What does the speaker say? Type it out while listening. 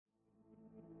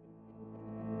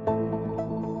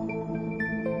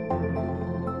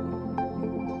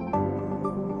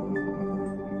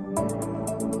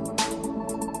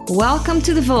Welcome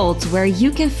to the Vault, where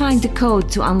you can find the code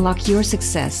to unlock your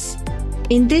success.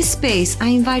 In this space, I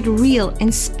invite real,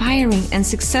 inspiring, and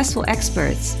successful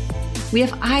experts. We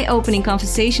have eye-opening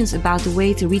conversations about the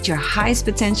way to reach your highest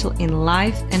potential in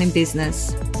life and in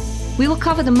business. We will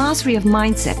cover the mastery of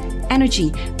mindset,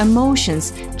 energy,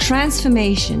 emotions,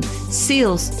 transformation,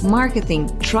 sales, marketing,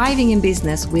 thriving in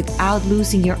business without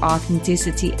losing your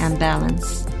authenticity and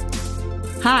balance.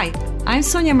 Hi, I'm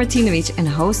Sonja Martinovic and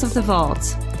host of The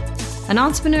Vault, an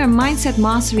entrepreneur mindset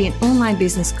mastery and online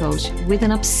business coach with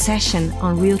an obsession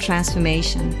on real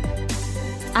transformation.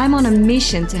 I'm on a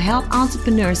mission to help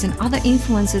entrepreneurs and other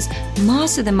influencers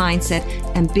master the mindset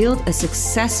and build a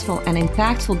successful and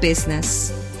impactful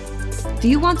business. Do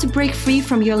you want to break free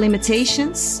from your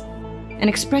limitations and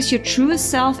express your truest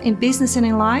self in business and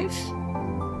in life?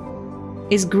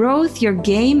 Is growth your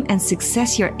game and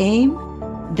success your aim?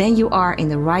 Then you are in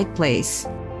the right place.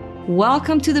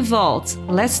 Welcome to the Vault.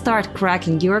 Let's start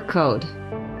cracking your code.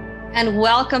 And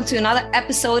welcome to another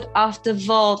episode of The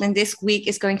Vault. And this week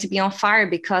is going to be on fire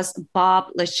because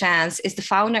Bob Lachance is the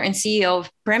founder and CEO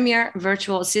of premier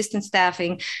virtual assistant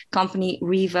staffing company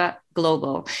Riva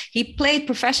Global. He played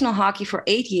professional hockey for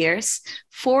 8 years,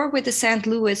 4 with the St.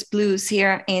 Louis Blues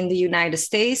here in the United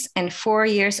States and 4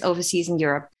 years overseas in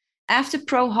Europe. After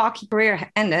pro hockey career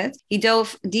ended, he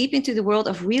dove deep into the world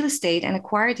of real estate and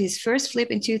acquired his first flip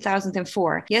in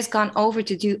 2004. He has gone over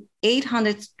to do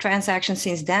 800 transactions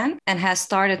since then and has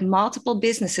started multiple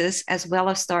businesses, as well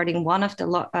as starting one of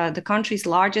the country's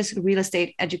largest real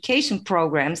estate education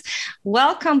programs.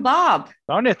 Welcome, Bob.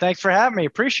 Sonja, thanks for having me.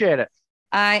 Appreciate it.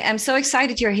 I am so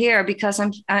excited you're here because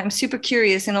I'm super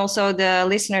curious, and also the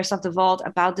listeners of The Vault,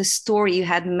 about the story. You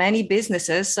had many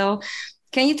businesses. So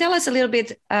can you tell us a little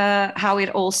bit how it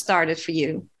all started for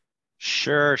you?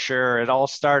 Sure. It all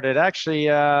started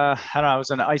actually, I don't know, I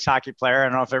was an ice hockey player. I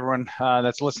don't know if everyone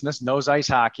that's listening to this knows ice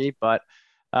hockey, but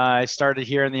I started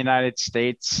here in the United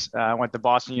States. I went to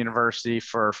Boston University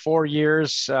for 4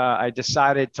 years. I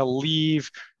decided to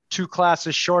leave 2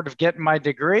 classes short of getting my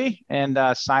degree and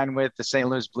signed with the St.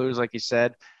 Louis Blues, like you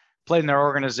said. Played in their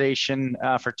organization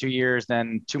for 2 years,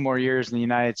 then 2 more years in the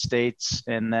United States,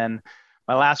 and then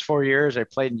my last 4 years, I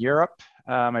played in Europe.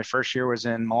 My first year was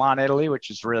in Milan, Italy, which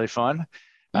is really fun.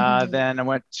 Then I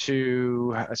went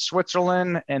to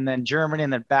Switzerland and then Germany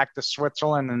and then back to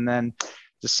Switzerland, and then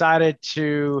decided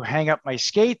to hang up my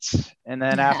skates. And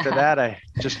then after that, I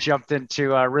just jumped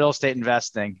into real estate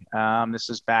investing. This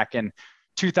is back in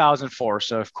 2004.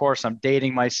 So, of course, I'm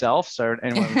dating myself. So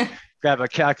anyone grab a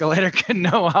calculator can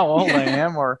know how old I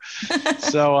am.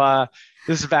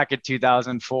 This is back in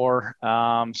 2004. So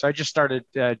I just started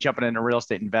jumping into real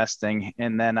estate investing.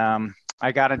 And then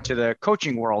I got into the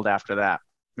coaching world after that.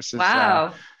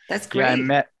 Wow, that's great.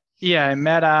 I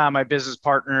met my business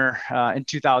partner in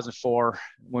 2004.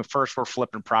 When first we're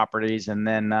flipping properties. And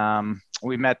then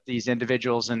we met these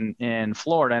individuals in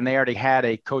Florida, and they already had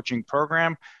a coaching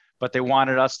program, but they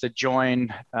wanted us to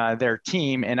join their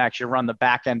team and actually run the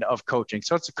back end of coaching.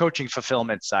 So it's a coaching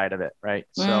fulfillment side of it, right?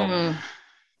 So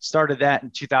started that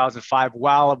in 2005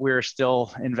 while we were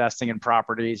still investing in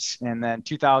properties. And then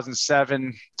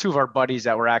 2007, 2 of our buddies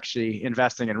that were actually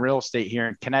investing in real estate here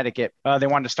in Connecticut, they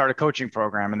wanted to start a coaching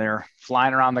program, and they're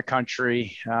flying around the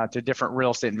country to different real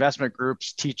estate investment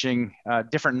groups, teaching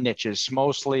different niches.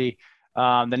 Mostly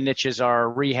the niches are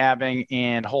rehabbing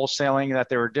and wholesaling that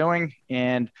they were doing.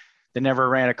 And they never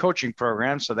ran a coaching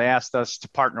program. So they asked us to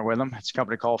partner with them. It's a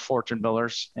company called Fortune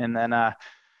Builders. And then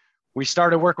we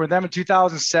started working with them in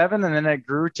 2007, and then it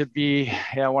grew to be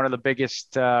one of the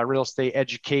biggest real estate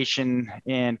education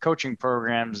and coaching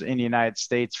programs in the United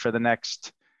States for the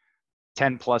next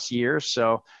 10 plus years.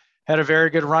 So had a very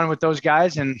good run with those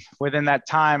guys. And within that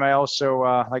time, I also,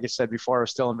 like I said before, I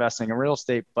was still investing in real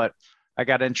estate, but I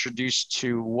got introduced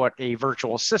to what a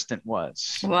virtual assistant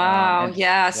was. Wow.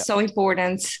 So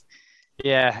important.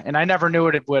 Yeah. And I never knew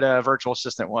what a virtual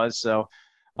assistant was. So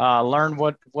learned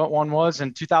what one was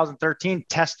in 2013,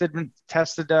 tested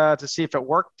to see if it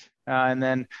worked. And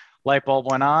then light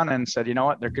bulb went on and said, you know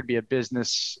what, there could be a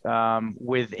business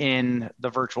within the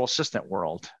virtual assistant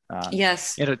world.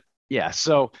 Yes.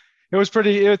 So it's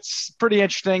pretty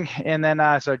interesting. And then,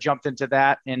 so I jumped into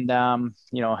that, and,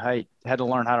 I had to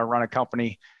learn how to run a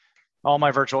company. All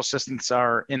my virtual assistants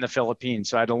are in the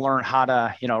Philippines. So I had to learn how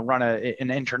to, run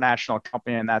an international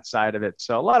company on that side of it.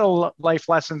 So a lot of life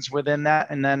lessons within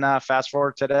that. And then fast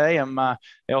forward today, I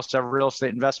also have a real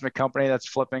estate investment company that's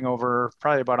flipping over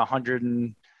probably about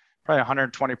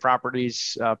 120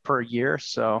 properties per year.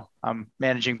 So I'm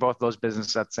managing both those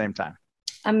businesses at the same time.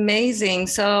 Amazing.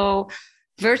 So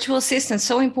Virtual assistant,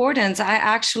 so important. I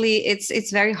actually,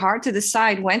 it's very hard to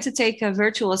decide when to take a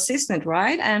virtual assistant,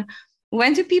 right? And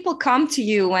when do people come to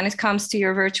you when it comes to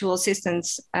your virtual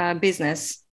assistant's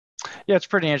business? Yeah, it's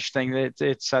pretty interesting.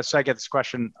 So I get this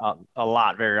question a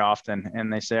lot, very often,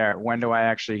 and they say, "All right, when do I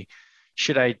actually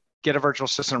should I get a virtual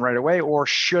assistant right away, or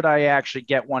should I actually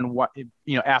get one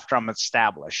after I'm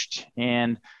established?"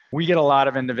 And we get a lot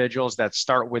of individuals that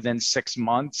start within 6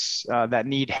 months that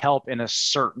need help in a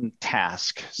certain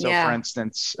task. So, for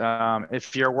instance,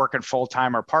 if you're working full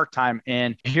time or part time,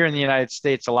 and here in the United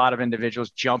States, a lot of individuals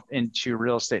jump into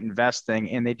real estate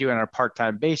investing, and they do it on a part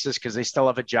time basis because they still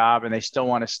have a job and they still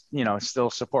want to, still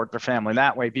support their family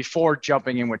that way before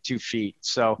jumping in with 2 feet.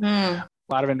 So, a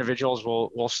lot of individuals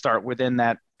will start within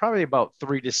that probably about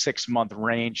 3 to 6 month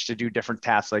range to do different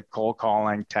tasks like cold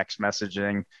calling, text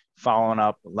messaging, following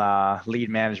up, lead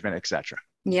management, etc.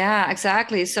 Yeah,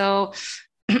 exactly. So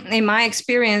in my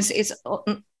experience, it's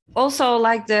also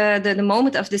like the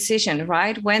moment of decision,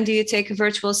 right? When do you take a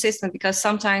virtual assistant? Because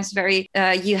sometimes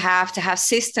you have to have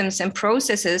systems and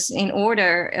processes in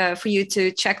order for you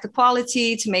to check the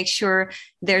quality, to make sure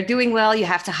they're doing well. You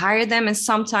have to hire them, and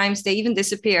sometimes they even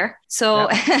disappear. So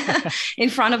in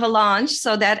front of a launch,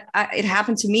 so that it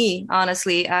happened to me,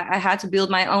 honestly. I had to build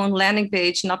my own landing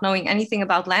page, not knowing anything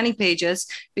about landing pages,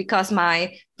 because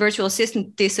my virtual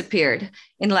assistant disappeared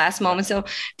in the last moment. So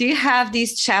do you have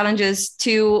these challenges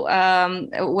too,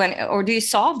 or do you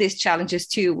solve these challenges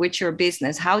too with your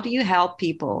business? How do you help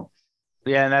people?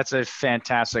 Yeah, and that's a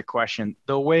fantastic question.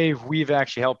 The way we've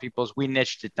actually helped people is we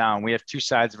niched it down. We have two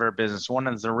sides of our business. One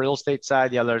is the real estate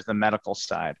side, the other is the medical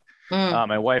side.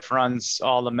 My wife runs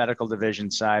all the medical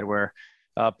division side, where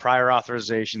prior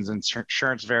authorizations,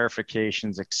 insurance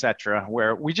verifications, et cetera,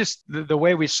 where we just, the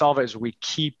way we solve it is we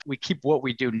keep what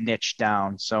we do niche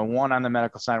down. So one on the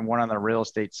medical side, one on the real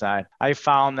estate side. I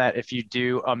found that if you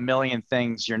do a million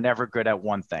things, you're never good at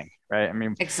one thing. Right. I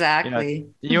mean, exactly.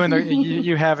 You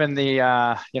having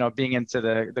the, being into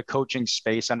the coaching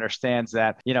space understands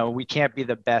that, we can't be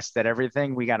the best at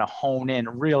everything. We got to hone in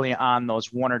really on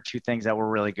those one or two things that we're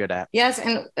really good at. Yes.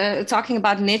 And talking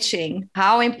about niching,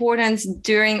 how important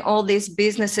during all these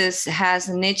businesses has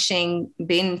niching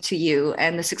been to you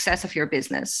and the success of your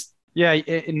business? Yeah,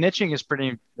 niching is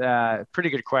pretty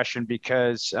good question,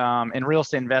 because in real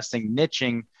estate investing,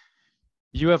 niching,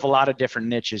 you have a lot of different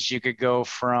niches. You could go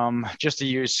from, just to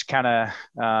use kind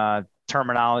of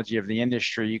terminology of the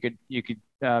industry, you could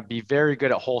be very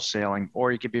good at wholesaling,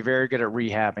 or you could be very good at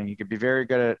rehabbing. You could be very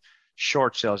good at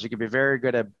short sales. You could be very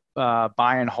good at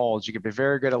buy and holds. You could be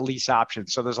very good at lease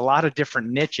options. So there's a lot of different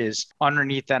niches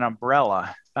underneath that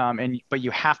umbrella. But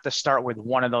you have to start with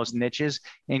one of those niches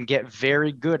and get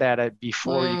very good at it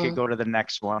before you could go to the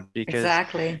next one. Because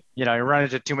you run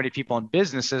into too many people in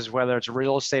businesses, whether it's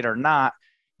real estate or not,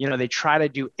 they try to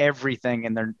do everything,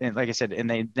 and like I said, and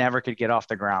they never could get off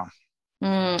the ground.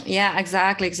 Yeah,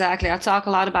 exactly. I talk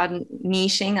a lot about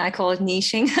niching. I call it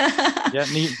niching. Yeah,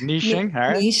 niching. All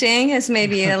right. Niching is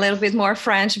maybe a little bit more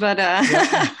French, but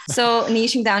so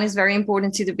niching down is very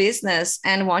important to the business.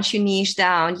 And once you niche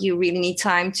down, you really need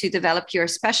time to develop your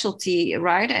specialty,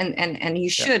 right? And you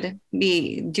should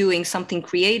be doing something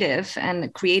creative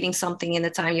and creating something in the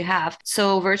time you have.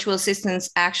 So virtual assistants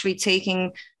actually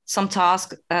taking some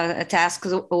tasks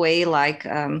away, like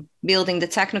building the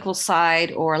technical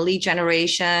side, or lead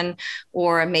generation,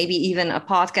 or maybe even a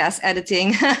podcast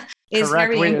editing is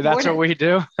very important. That's what we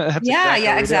do.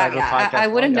 Exactly. I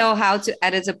wouldn't know how to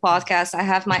edit a podcast. I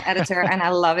have my editor and I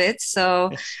love it.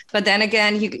 So, but then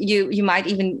again, you might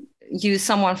even use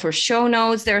someone for show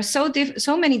notes. There are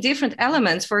so many different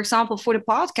elements. For example, for the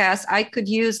podcast, I could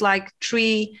use like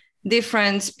 3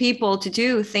 different people to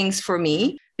do things for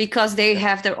me, because they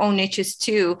have their own niches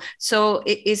too. So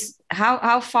it is,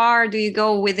 how far do you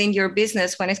go within your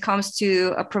business when it comes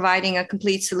to providing a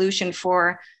complete solution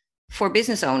for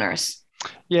business owners?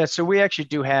 Yeah, so we actually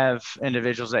do have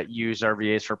individuals that use our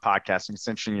VAs for podcasting. It's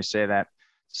interesting you say that.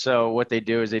 So what they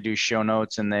do is they do show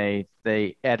notes, and they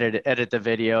edit the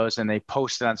videos, and they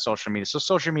post it on social media. So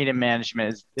social media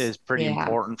management is pretty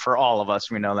important for all of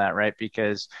us. We know that, right?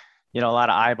 Because a lot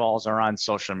of eyeballs are on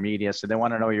social media. So they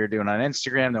want to know what you're doing on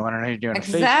Instagram. They want to know what you're doing on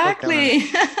Facebook. Exactly.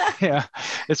 Yeah.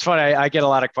 It's funny. I get a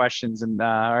lot of questions, and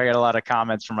I get a lot of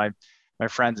comments from my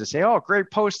friends that say, "Oh, great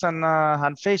post on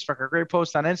Facebook, or great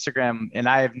post on Instagram." And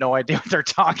I have no idea what they're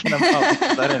talking about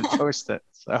because I didn't post it.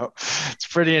 So it's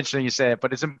pretty interesting you say it,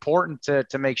 but it's important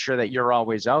to make sure that you're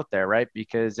always out there, right?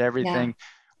 Because everything,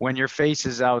 when your face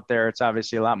is out there, it's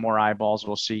obviously a lot more eyeballs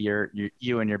will see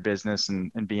you and your business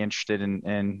and be interested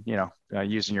in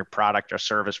using your product or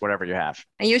service, whatever you have.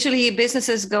 And usually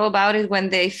businesses go about it when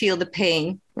they feel the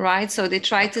pain, right? So they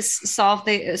try to solve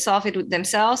it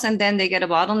themselves, and then they get a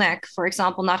bottleneck. For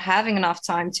example, not having enough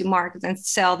time to market and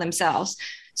sell themselves.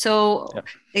 So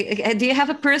do you have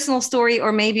a personal story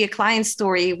or maybe a client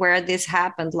story where this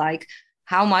happened? Like,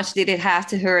 how much did it have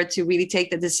to hurt to really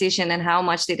take the decision, and how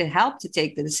much did it help to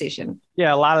take the decision?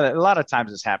 Yeah, a lot of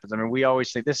times this happens. I mean, we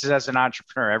always think this is as an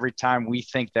entrepreneur. Every time we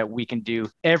think that we can do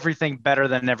everything better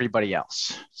than everybody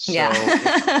else. So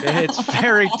it's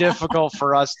very difficult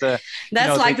for us to.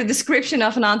 That's like the description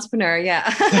of an entrepreneur.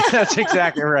 Yeah, that's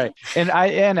exactly right. And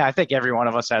I think every one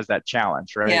of us has that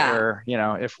challenge, right? Yeah. Where,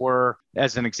 if we're,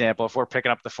 as an example, if we're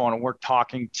picking up the phone and we're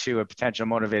talking to a potential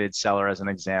motivated seller, as an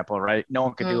example, right? No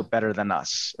one could do it better than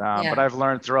us. But I've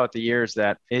learned throughout the years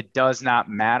that it does not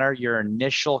matter your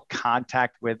initial contact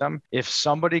with them. If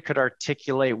somebody could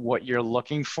articulate what you're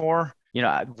looking for,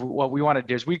 what we want to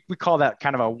do is we call that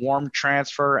kind of a warm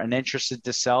transfer, an interested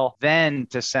to sell, then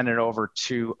to send it over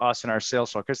to us and our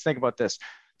sales folks. Because think about this.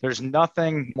 There's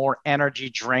nothing more energy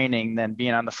draining than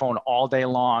being on the phone all day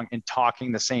long and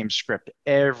talking the same script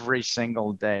every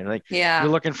single day. Like, you're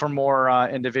looking for more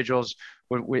individuals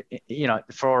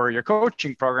for your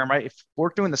coaching program, right? If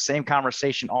we're doing the same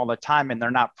conversation all the time and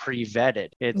they're not pre-vetted,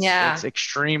 it's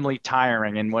extremely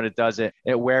tiring. And what it does, it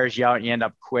wears you out and you end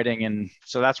up quitting. And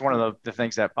so that's one of the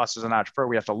things that us as an entrepreneur,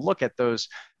 we have to look at those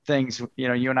things.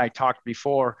 You and I talked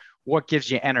before, what gives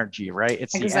you energy, right?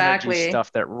 It's the energy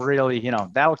stuff that really,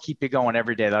 that'll keep you going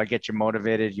every day. That'll get you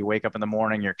motivated. You wake up in the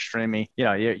morning, you're extremely,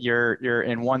 you're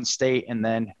in one state, and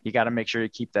then you got to make sure you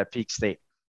keep that peak state.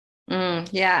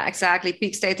 Yeah, exactly.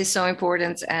 Peak state is so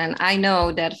important. And I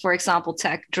know that, for example,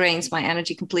 tech drains my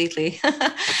energy completely.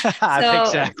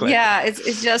 Exactly. Yeah,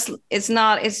 it's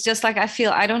just like, I feel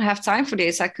I don't have time for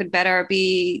this. I could better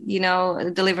be,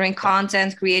 delivering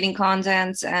content, creating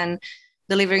content, and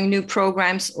delivering new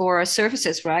programs or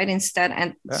services, right? Instead,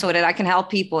 and so that I can help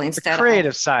people instead. The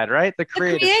creative side, right? The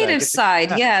creative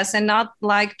side, yes. And not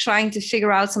like trying to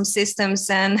figure out some systems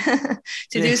and to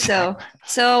do so.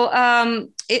 So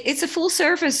it's a full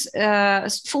service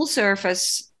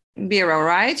bureau,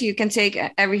 right? You can take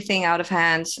everything out of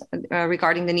hand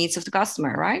regarding the needs of the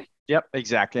customer, right? Yep,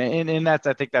 exactly. And I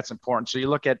think that's important. So you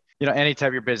look at, any type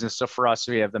of your business. So for us,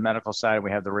 we have the medical side,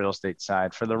 we have the real estate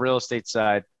side. For the real estate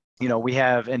side, we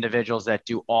have individuals that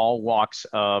do all walks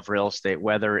of real estate,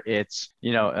 whether it's,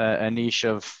 a niche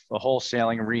of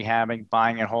wholesaling, rehabbing,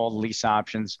 buying and hold, lease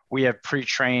options. We have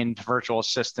pre-trained virtual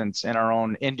assistants in our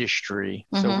own industry.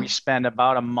 Mm-hmm. So we spend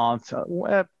about a month,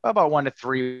 about 1 to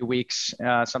 3 weeks,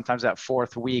 sometimes that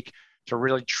fourth week, to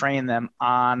really train them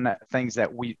on things that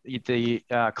the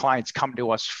clients come to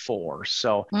us for.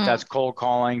 So that's cold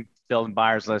calling, building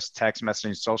buyers lists, text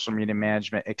messaging, social media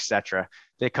management, etc.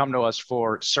 They come to us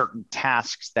for certain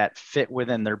tasks that fit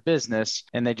within their business,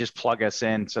 and they just plug us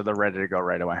in so they're ready to go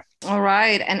right away. All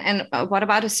right. And what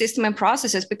about the system and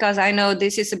processes? Because I know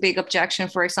this is a big objection,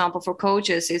 for example, for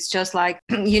coaches. It's just like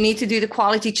you need to do the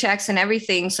quality checks and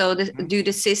everything. So do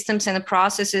the systems and the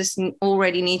processes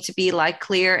already need to be like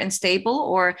clear and stable,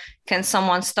 or can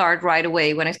someone start right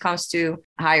away when it comes to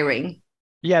hiring?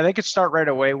 Yeah, they could start right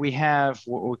away. We have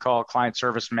what we call client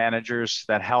service managers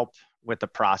that help with the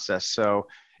process. So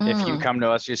if you come to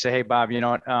us, you say, hey, Bob, you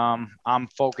know what? I'm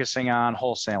focusing on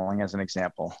wholesaling as an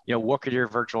example. What could your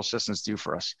virtual assistants do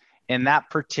for us? In that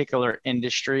particular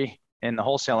industry, in the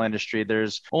wholesale industry,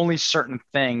 there's only certain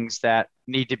things that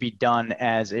need to be done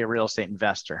as a real estate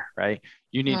investor, right?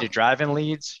 You need to drive in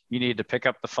leads. You need to pick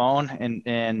up the phone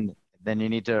and then you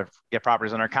need to get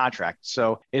properties under contract.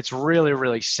 So it's really,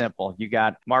 really simple. You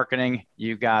got marketing,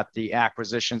 you got the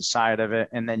acquisition side of it,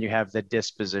 and then you have the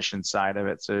disposition side of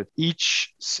it. So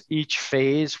each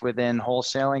phase within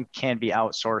wholesaling can be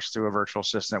outsourced through a virtual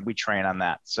assistant. We train on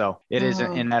that. So it is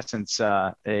in essence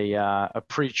a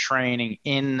pre-training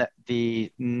in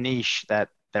the niche that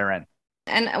they're in.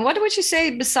 And what would you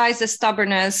say, besides the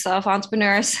stubbornness of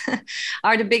entrepreneurs,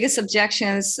 are the biggest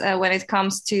objections when it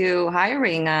comes to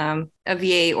hiring a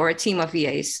VA or a team of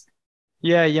VAs?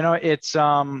 Yeah, it's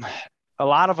a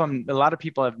lot of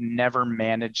people have never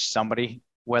managed somebody,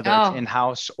 whether it's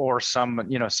in-house or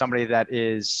somebody that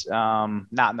is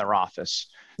not in their office.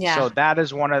 Yeah. So that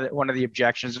is one of the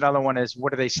objections. Another one is,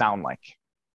 what do they sound like?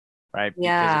 Right?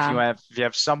 Yeah. Because if you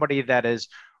have somebody that is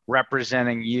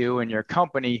representing you and your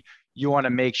company, you want to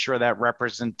make sure that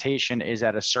representation is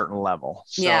at a certain level.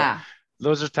 So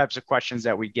those are types of questions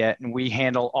that we get, and we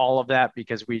handle all of that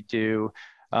because we do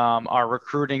Our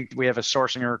recruiting, we have a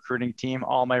sourcing and recruiting team.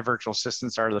 All my virtual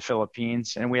assistants are the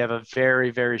Philippines, and we have a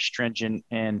very, very stringent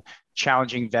and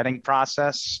challenging vetting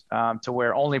process to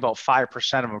where only about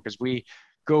 5% of them, because we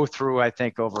go through, I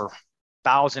think, over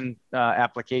 1,000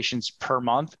 applications per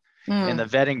month. In the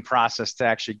vetting process to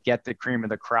actually get the cream of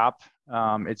the crop,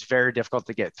 it's very difficult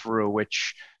to get through,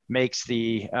 which makes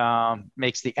the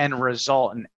end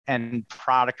result and end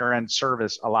product or end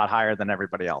service a lot higher than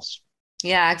everybody else.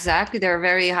 Yeah, exactly. They're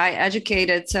very high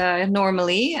educated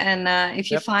normally. And if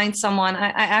you find someone, I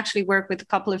actually work with a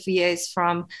couple of VAs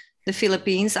from the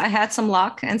Philippines. I had some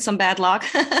luck and some bad luck.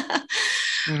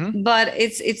 But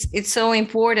it's so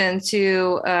important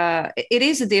to, it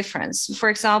is a difference. For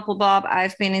example, Bob,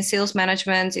 I've been in sales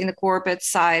management in the corporate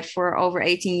side for over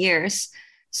 18 years.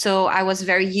 So I was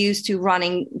very used to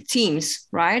running teams,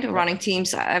 right? Running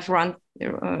teams. I've run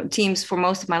teams for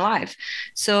most of my life.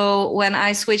 So when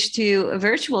I switched to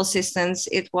virtual assistants,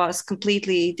 it was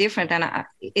completely different. And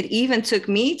it even took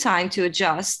me time to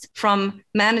adjust from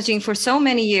managing for so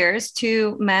many years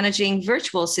to managing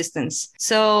virtual assistants.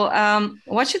 So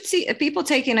what should people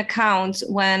take in account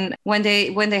when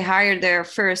they hire their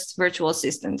first virtual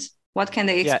assistant? What can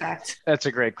they expect? That's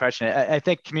a great question. I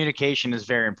think communication is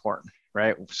very important.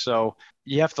 Right. So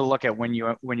you have to look at when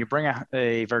you bring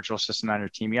a virtual assistant on your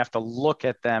team, you have to look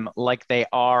at them like they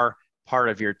are part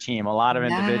of your team. A lot of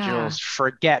individuals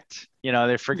forget,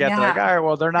 they forget. They're like, all right,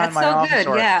 well, they're not in my office.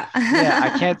 Or,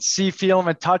 I can't see, feel them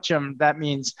and touch them. That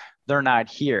means they're not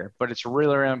here, but it's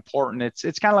really, really important.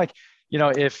 It's kind of like,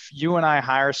 if you and I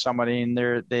hire somebody and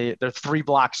they're 3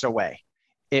 blocks away,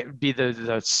 it would be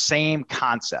the same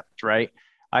concept, right?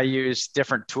 I use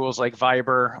different tools like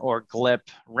Viber or Glip,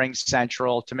 Ring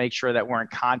Central to make sure that we're in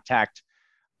contact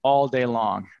all day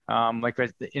long.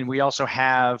 And we also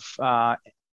have the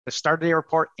start of day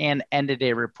report and end of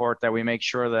day report that we make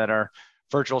sure that our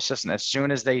virtual assistant, as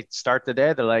soon as they start the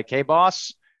day, they're like, hey,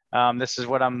 boss, this is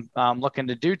what I'm looking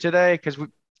to do today, because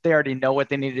they already know what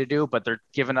they need to do, but they're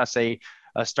giving us a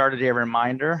start of day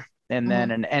reminder and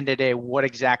then an end of day, what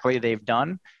exactly they've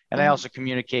done. And I also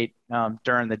communicate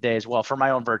during the day as well for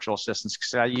my own virtual assistants,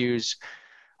 because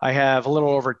I have a little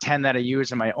over 10 that I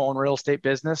use in my own real estate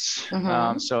business.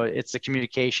 So it's the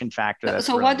communication factor. That's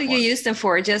so really what do important. you use them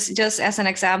for? Just as an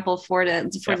example for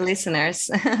the listeners.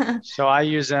 So I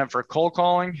use them for cold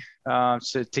calling,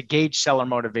 so to gauge seller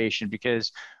motivation,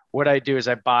 because what I do is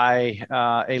I buy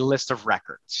a list of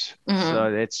records.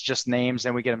 So it's just names,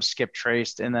 and we get them skip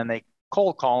traced, and then they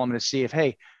cold call them to see if,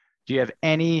 hey, do you have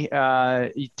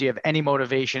any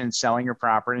motivation in selling your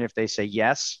property? If they say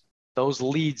yes, those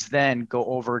leads then go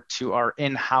over to our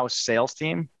in-house sales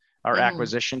team, our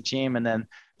acquisition team, and then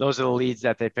those are the leads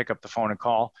that they pick up the phone and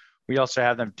call. We also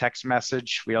have them text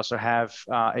message. We also have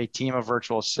a team of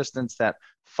virtual assistants that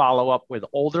follow up with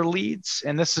older leads.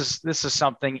 And this is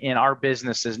something in our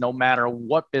businesses, no matter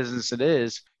what business it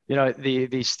is,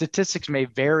 the statistics may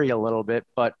vary a little bit,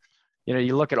 but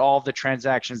you look at all of the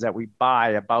transactions that we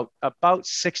buy, about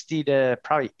 60 to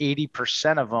probably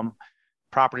 80% of them,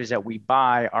 properties that we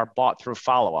buy, are bought through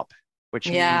follow-up, which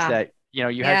means that, you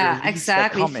have your leads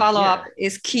exactly. Follow-up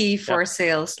is key for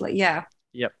sales. Yep.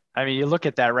 I mean, you look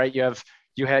at that, right? You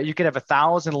could have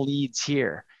 1,000 leads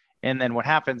here. And then what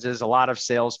happens is a lot of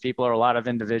salespeople or a lot of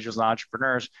individuals and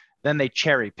entrepreneurs, then they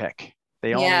cherry pick.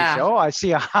 They only say, oh, I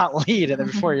see a hot lead. And then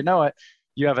before you know it,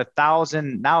 you have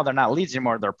 1,000. Now they're not leads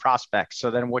anymore, they're prospects.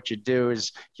 So then what you do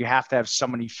is you have to have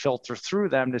somebody filter through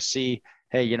them to see,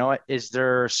 hey, you know what, is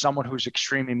there someone who's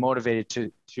extremely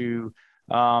motivated to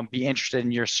be interested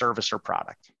in your service or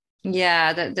product?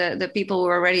 Yeah, the people who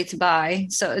are ready to buy.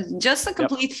 So just a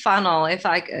complete funnel, if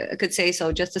I could say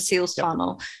so, just a sales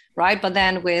funnel, right? But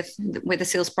then with the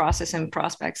sales process and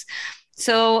prospects.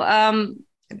 So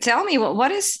tell me,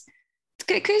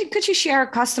 could you share a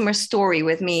customer story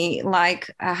with me, like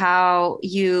how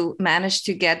you managed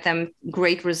to get them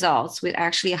great results with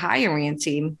actually hiring a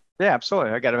team? Yeah,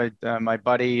 absolutely. I got my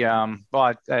buddy. Well,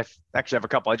 I actually have a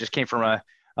couple. I just came from a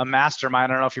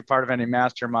mastermind. I don't know if you're part of any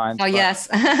masterminds. Oh, yes.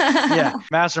 Yeah,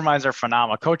 masterminds are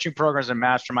phenomenal. Coaching programs and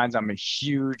masterminds, I'm a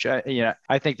huge,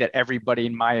 I think that everybody,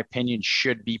 in my opinion,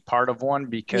 should be part of one,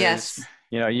 because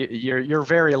you're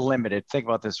very limited. Think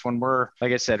about this. When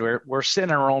like I said, we're sitting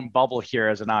in our own bubble here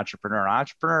as an entrepreneur.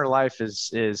 Entrepreneur life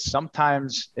is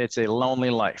sometimes it's a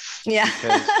lonely life. Yeah.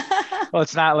 Because, well,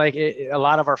 it's not like a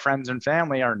lot of our friends and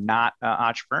family are not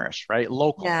entrepreneurs, right?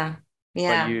 Local. Yeah.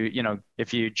 But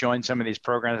if you join some of these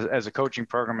programs as a coaching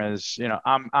program,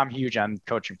 I'm huge on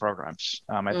coaching programs.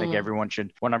 I think everyone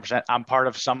should 100%. I'm part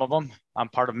of some of them. I'm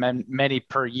part of many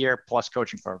per year plus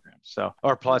coaching programs.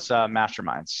 Or plus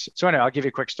masterminds. So anyway, I'll give you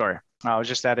a quick story. I was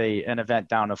just at an event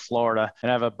down in Florida,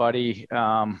 and I have a buddy,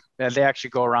 and they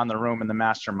actually go around the room in the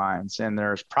masterminds. And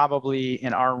there's probably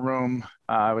in our room,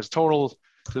 it was total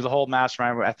through the whole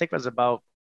mastermind, I think it was about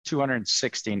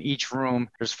 260 in each room.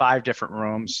 There's 5 different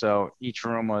rooms. So each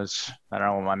room was, I don't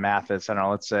know what my math is. I don't know,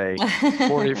 let's say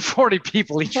 40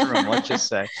 people each room, let's just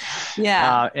say.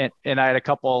 Yeah. And I had a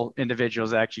couple individuals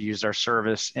that actually used our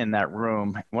service in that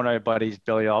room. One of my buddies,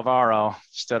 Billy Alvaro,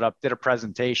 stood up, did a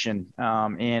presentation,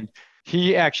 and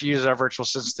he actually uses our virtual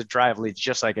assistants to drive leads,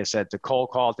 just like I said, to cold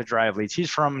call, to drive leads.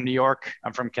 He's from New York.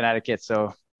 I'm from Connecticut.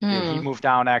 So he moved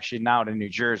down actually now to New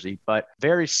Jersey, but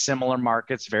very similar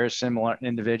markets, very similar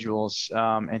individuals.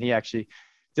 And he actually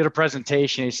did a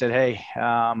presentation. He said, hey,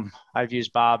 I've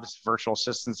used Bob's virtual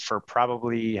assistants for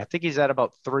probably, I think he's at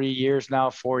about 3 years now,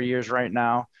 4 years right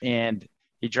now. And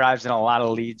he drives in a lot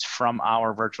of leads from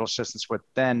our virtual assistants, which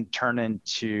then turn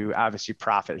into obviously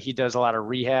profit. He does a lot of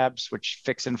rehabs, which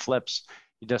fix and flips.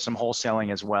 He does some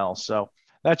wholesaling as well. So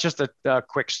that's just a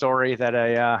quick story that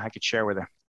I could share with you.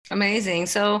 Amazing.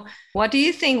 So what do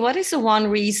you think? What is the one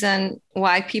reason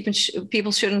why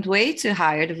people shouldn't wait to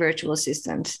hire the virtual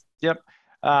assistant? Yep.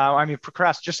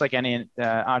 Just like any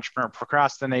entrepreneur,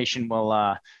 procrastination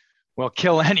will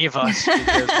kill any of us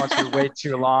because once we wait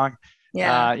too long,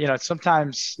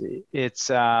 sometimes it's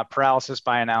paralysis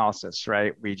by analysis,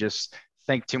 right? We just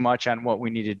think too much on what we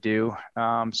need to do.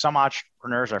 Some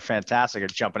entrepreneurs are fantastic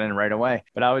at jumping in right away,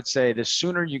 but I would say the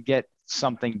sooner you get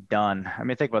something done. I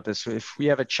mean, think about this. If we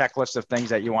have a checklist of things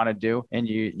that you want to do and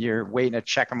you're waiting to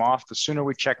check them off, the sooner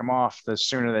we check them off, the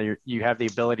sooner that you have the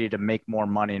ability to make more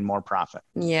money and more profit.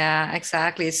 Yeah,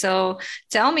 exactly. So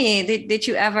tell me, did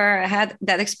you ever had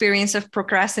that experience of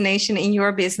procrastination in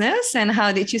your business, and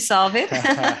how did you solve it?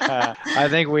 I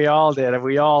think we all did.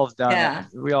 We all have done it.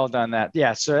 We all done that.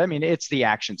 Yeah. So, I mean, it's the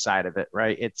action side of it,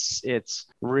 right? It's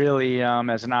really,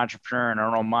 as an entrepreneur in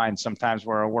our own mind, sometimes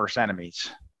we're our worst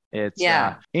enemies.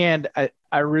 And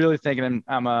I really think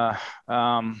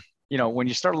when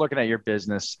you start looking at your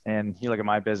business and you look at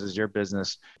my business, your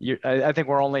business, I think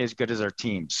we're only as good as our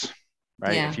teams,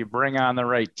 right? Yeah. If you bring on the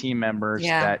right team members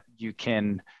that you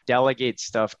can delegate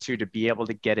stuff to be able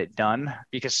to get it done,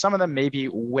 because some of them may be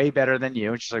way better than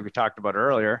you, just like we talked about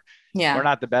earlier. Yeah. We're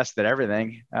not the best at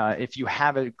everything. If you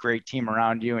have a great team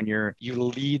around you and you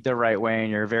lead the right way and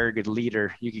you're a very good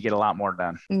leader, you could get a lot more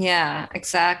done. Yeah,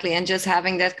 exactly. And just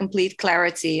having that complete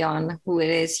clarity on who it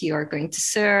is you're going to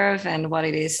serve and what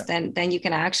it is, then you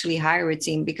can actually hire a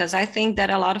team. Because I think that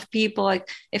a lot of people, like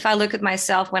if I look at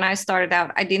myself, when I started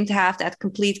out, I didn't have that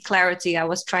complete clarity. I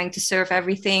was trying to serve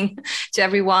everything to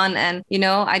everyone. And,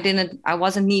 I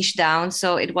wasn't niched down.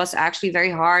 So it was actually very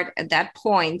hard at that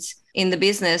point in the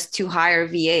business to hire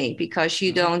VA, because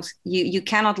you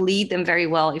cannot lead them very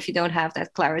well if you don't have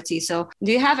that clarity. So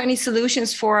do you have any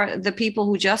solutions for the people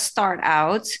who just start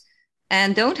out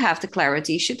and don't have the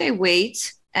clarity? Should they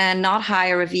wait and not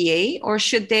hire a VA, or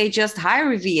should they just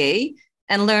hire a VA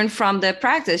and learn from the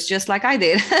practice, just like I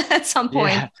did at some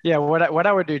point? Yeah. What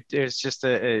I would do is just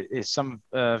some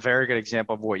very good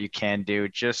example of what you can do.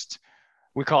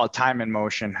 We call it time in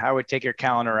motion. I would take your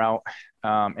calendar out,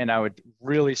 and I would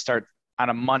really start on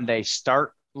a Monday,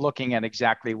 start looking at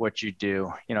exactly what you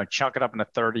do, chunk it up into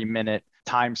 30-minute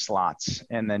time slots,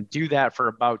 and then do that for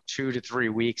about 2 to 3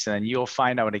 weeks. And then you'll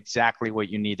find out exactly what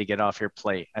you need to get off your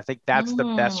plate. I think that's the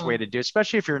best way to do it,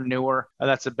 especially if you're newer.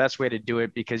 That's the best way to do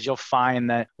it, because you'll find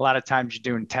that a lot of times you're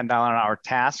doing $10 an hour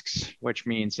tasks, which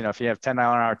means, if you have $10 an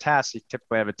hour tasks, you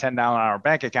typically have a $10 an hour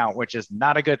bank account, which is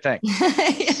not a good thing.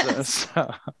 Yes.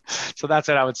 So that's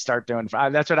what I would start doing.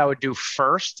 That's what I would do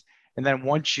first. And then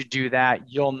once you do that,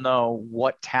 you'll know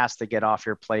what tasks to get off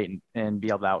your plate and be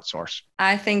able to outsource.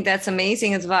 I think that's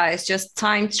amazing advice. Just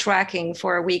time tracking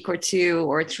for a week or 2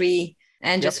 or 3,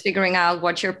 and just figuring out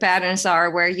what your patterns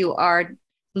are, where you are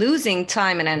losing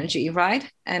time and energy, right?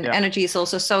 And energy is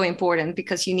also so important,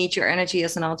 because you need your energy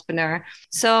as an entrepreneur.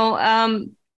 So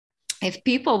if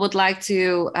people would like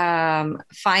to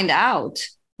find out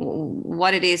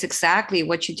what it is exactly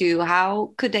what you do,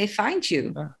 how could they find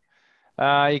you?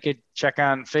 You could check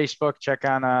on Facebook, check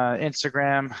on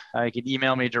Instagram. You could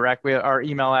email me directly. Our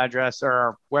email address or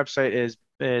our website is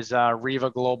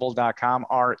revaglobal.com,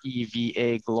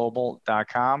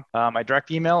 revaglobal.com. My direct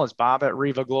email is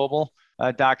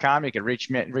bob@revaglobal.com. You can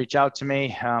reach out to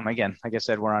me. Again, like I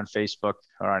said, we're on Facebook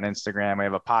or on Instagram. We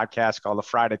have a podcast called The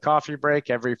Friday Coffee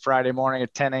Break every Friday morning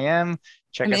at 10 a.m.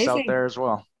 Check us out there as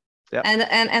well. Yep.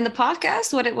 And the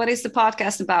podcast, what is the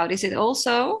podcast about? Is it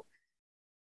also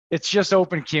It's just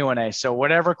open Q&A. So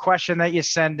whatever question that you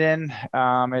send in,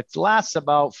 it lasts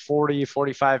about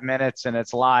 45 minutes, and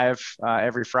it's live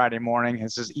every Friday morning.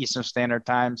 This is Eastern Standard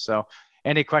Time. So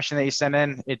any question that you send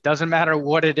in, it doesn't matter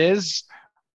what it is,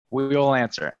 we will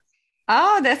answer it.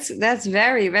 Oh, that's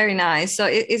very, very nice. So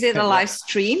is it a live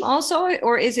stream also,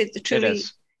 or is it truly? It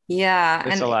is. Yeah.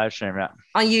 It's a live stream, yeah.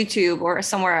 On YouTube or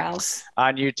somewhere else?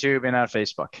 On YouTube and on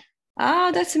Facebook.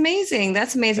 Oh, that's amazing.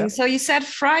 That's amazing. Yep. So you said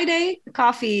Friday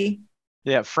coffee.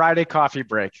 Yeah, Friday coffee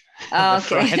break. Oh,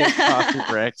 okay. Friday coffee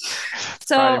break.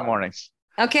 So, Friday mornings.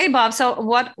 Okay, Bob. So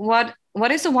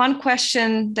what is the one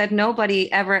question that nobody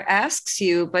ever asks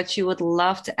you, but you would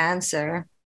love to answer?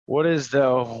 What is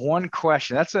the one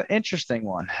question? That's an interesting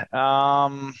one.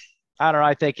 I don't know.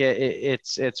 I think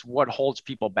it's what holds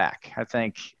people back. I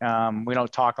think we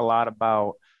don't talk a lot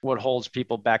about what holds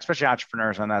people back, especially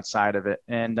entrepreneurs on that side of it.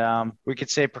 And we could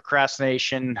say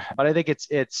procrastination, but I think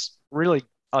it's really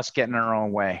us getting in our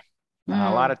own way.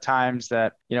 A lot of times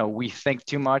that, we think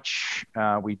too much,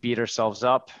 we beat ourselves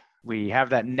up. We have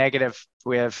that negative.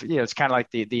 We have, it's kind of like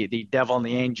the devil and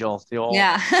the angel, the old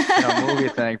movie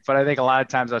thing. But I think a lot of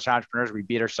times as entrepreneurs, we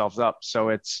beat ourselves up. So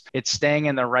it's staying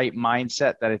in the right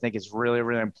mindset that I think is really,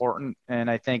 really important. And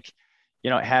I think,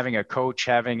 having a coach,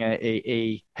 having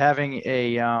a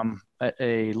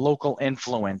local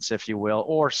influence, if you will,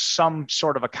 or some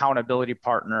sort of accountability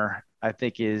partner, I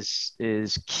think is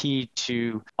key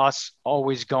to us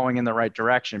always going in the right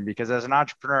direction. Because as an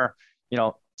entrepreneur,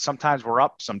 sometimes we're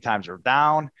up, sometimes we're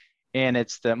down, and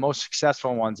it's the most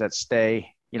successful ones that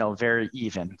stay, very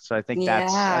even. So I think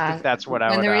that's what I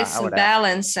would. When there is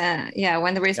balance,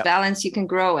 when there is balance, you can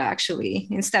grow actually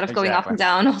instead of going up and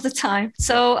down all the time.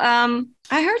 So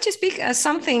I heard you speak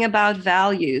something about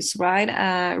values,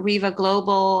 right? Riva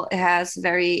Global has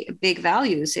very big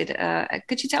values.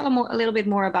 Could you tell a little bit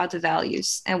more about the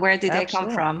values and where did they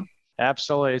come from?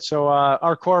 Absolutely. So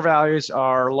our core values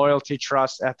are loyalty,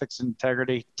 trust, ethics,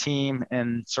 integrity, team,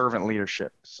 and servant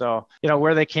leadership. So,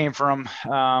 where they came from,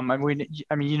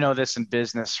 this in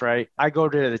business, right? I go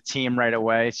to the team right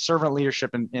away, servant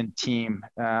leadership and team.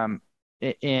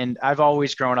 And I've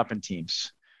always grown up in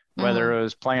teams, whether it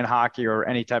was playing hockey or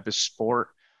any type of sport.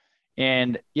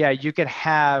 And you could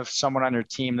have someone on your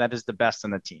team that is the best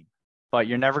in the team, but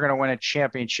you're never going to win a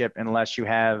championship unless you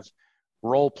have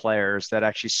role players that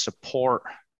actually support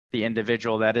the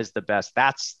individual that is the best.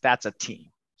 That's a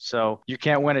team. So you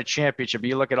can't win a championship.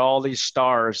 You look at all these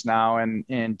stars now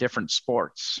in different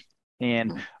sports,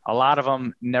 and a lot of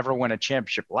them never win a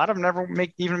championship. A lot of them never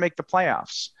even make the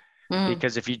playoffs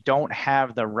because if you don't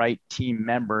have the right team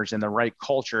members and the right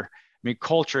culture.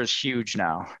 Culture is huge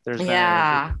now.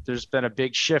 There's been a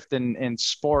big shift in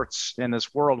sports in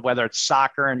this world, whether it's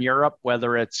soccer in Europe,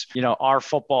 whether it's, our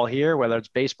football here, whether it's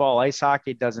baseball, ice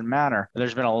hockey, it doesn't matter.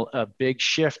 There's been a big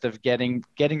shift of getting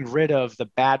rid of the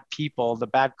bad people, the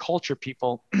bad culture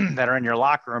people that are in your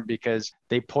locker room because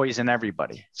they poison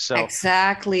everybody. So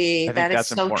exactly. That is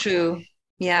so true.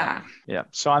 Yeah.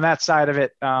 So on that side of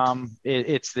it,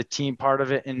 it's the team part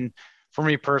of it. And for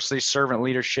me personally, servant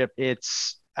leadership,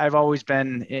 I've always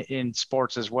been in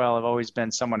sports as well. I've always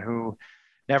been someone who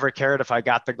never cared if I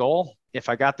got the goal, if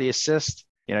I got the assist,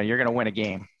 you're going to win a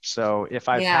game. So if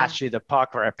I pass you the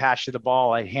puck or I pass you the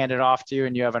ball, I hand it off to you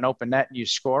and you have an open net and you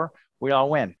score, we all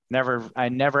win. I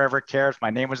never ever cared if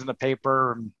my name was in the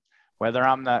paper, whether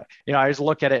I'm I just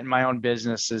look at it in my own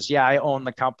business as, I own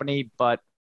the company, but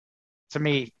to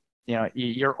me,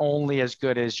 you're only as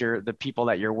good as the people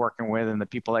that you're working with and the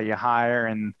people that you hire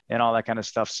and all that kind of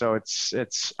stuff. So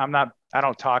I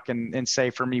don't talk and say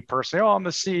for me personally, I'm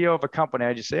the CEO of a company.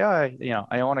 I just say,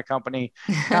 I own a company,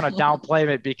 kind of downplay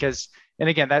it because, and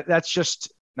again, that's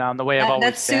just now the way I've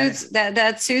always been.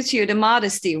 That suits you, the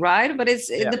modesty, right? But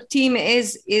the team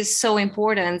is so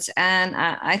important. And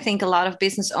I think a lot of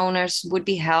business owners would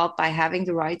be helped by having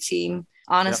the right team.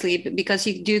 Honestly, because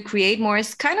you do create more.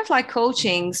 It's kind of like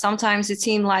coaching. Sometimes it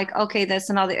seems like, okay, that's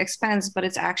another expense, but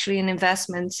it's actually an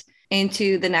investment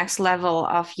into the next level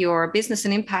of your business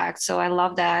and impact. So I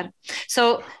love that.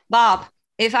 So Bob,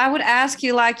 if I would ask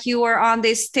you, like you were on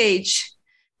this stage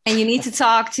and you need to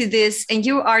talk to this, and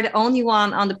you are the only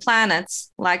one on the planet,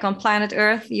 like on planet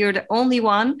Earth, you're the only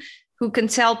one who can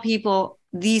tell people,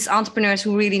 these entrepreneurs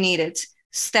who really need it,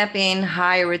 step in,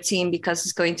 hire a team, because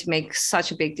it's going to make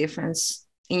such a big difference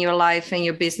in your life and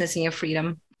your business and your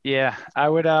freedom. Yeah, I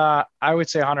would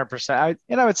say 100%.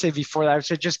 I would say before that, I would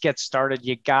say just get started.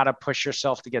 You got to push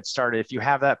yourself to get started. If you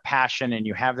have that passion and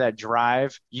you have that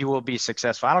drive, you will be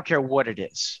successful. I don't care what it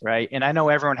is, right? And I know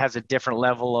everyone has a different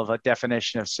level of a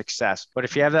definition of success, but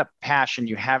if you have that passion,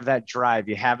 you have that drive,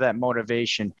 you have that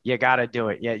motivation, you got to do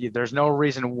it. Yeah, there's no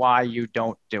reason why you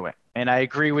don't do it. And I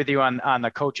agree with you on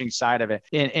the coaching side of it.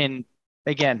 And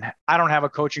again, I don't have a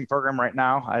coaching program right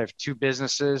now. I have two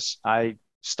businesses. I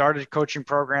started coaching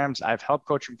programs. I've helped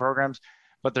coaching programs,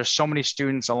 but there's so many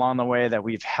students along the way that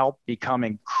we've helped become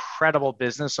incredible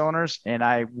business owners. And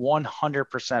I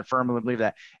 100% firmly believe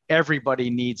that everybody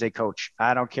needs a coach.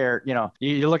 I don't care.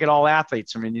 You look at all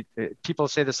athletes. I mean, people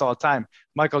say this all the time.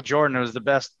 Michael Jordan was the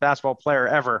best basketball player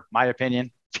ever, my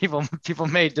opinion. People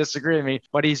may disagree with me,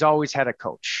 but he's always had a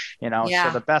coach, Yeah.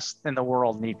 So the best in the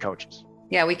world need coaches.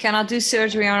 Yeah, we cannot do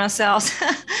surgery on ourselves.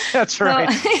 That's right.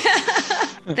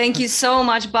 Thank you so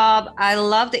much, Bob. I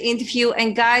love the interview.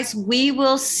 And guys, we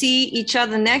will see each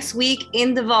other next week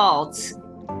in the vault.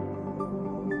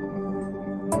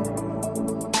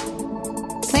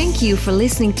 Thank you for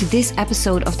listening to this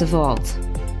episode of The Vault.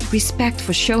 Respect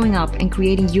for showing up and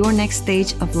creating your next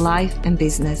stage of life and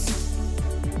business.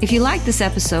 If you like this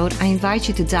episode, I invite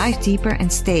you to dive deeper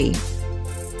and stay.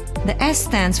 The S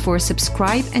stands for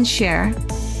subscribe and share.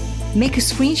 Make a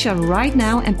screenshot right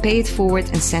now and pay it forward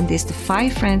and send this to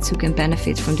 5 friends who can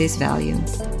benefit from this value.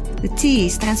 The T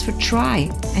stands for try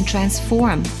and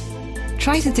transform.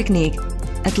 Try the technique,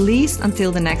 at least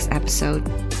until the next episode.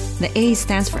 The A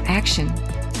stands for action.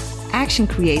 Action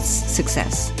creates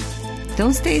success.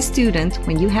 Don't stay a student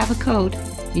when you have a code.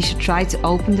 You should try to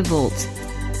open the vault.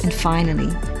 And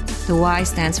finally, the Y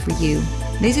stands for you.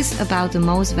 This is about the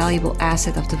most valuable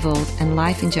asset of the vault and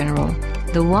life in general,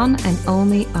 the one and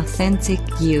only authentic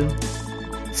you.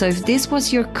 So if this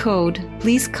was your code,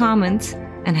 please comment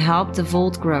and help the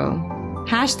vault grow.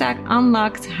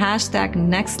 #unlocked,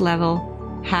 #next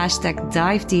level,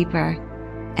 #dive deeper,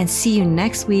 and see you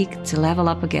next week to level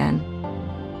up again.